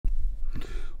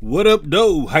What up,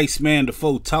 though? Heist Man the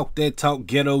foe, talk that talk,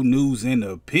 ghetto news and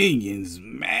opinions.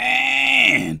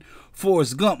 Man,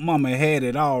 Forrest Gump mama had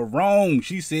it all wrong.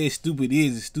 She said stupid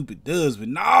is as stupid does, but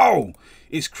no,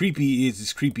 it's creepy is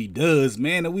as creepy does,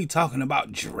 man. And we talking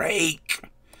about Drake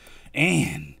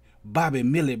and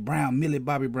Millie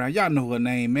Bobby Brown. Y'all know her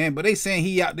name, man, but they saying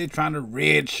he out there trying to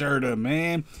red shirt her,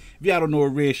 man. If y'all don't know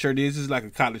what red shirt is, it's like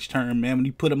a college term, man, when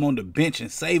you put him on the bench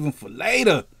and save him for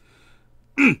later.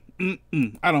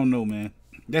 I don't know, man.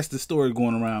 That's the story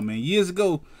going around, man. Years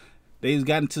ago, they was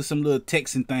got into some little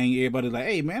texting thing. Everybody's like,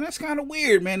 hey, man, that's kind of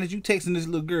weird, man, that you texting this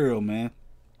little girl, man.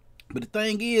 But the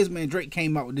thing is, man, Drake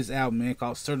came out with this album, man,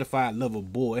 called Certified Lover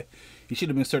Boy. He should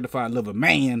have been Certified Lover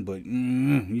Man, but,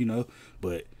 you know,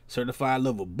 but Certified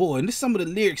Lover Boy. And this is some of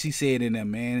the lyrics he said in there,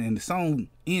 man. And the song,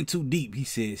 In Too Deep, he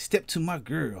said, step to my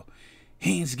girl,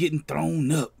 hands getting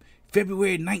thrown up.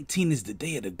 February 19th is the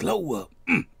day of the glow up.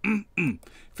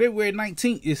 February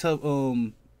 19th is her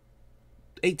 18th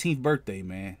birthday,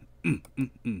 man.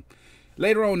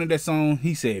 Later on in that song,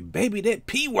 he said, baby, that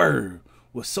P word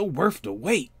was so worth the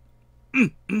wait.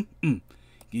 Getting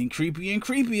creepier and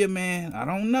creepier, man. I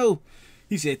don't know.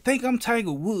 He said, think I'm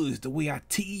Tiger Woods the way I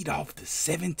teed off the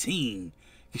 17.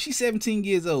 She's 17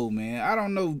 years old, man. I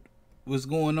don't know what's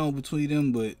going on between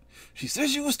them, but she said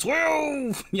she was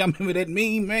 12. Y'all remember that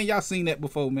meme, man? Y'all seen that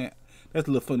before, man? That's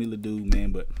a little funny little dude,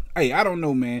 man. But hey, I don't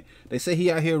know, man. They say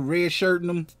he out here red shirting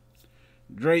them.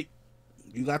 Drake,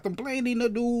 you got them playing in the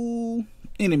dude.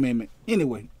 Anyway,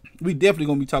 we definitely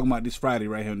gonna be talking about this Friday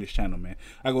right here on this channel, man.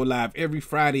 I go live every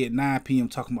Friday at 9 p.m.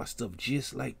 talking about stuff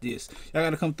just like this. Y'all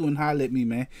gotta come through and holler at me,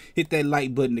 man. Hit that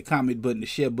like button, the comment button, the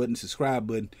share button, subscribe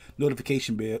button,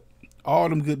 notification bell. All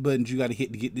them good buttons you gotta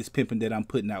hit to get this pimping that I'm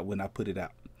putting out when I put it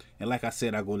out. And like I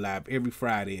said, I go live every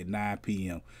Friday at 9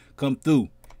 p.m. Come through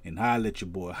and holler at your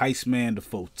boy, Heist Man the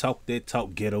foe. Talk that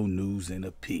talk, ghetto news and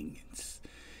opinions.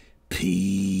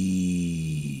 Peace.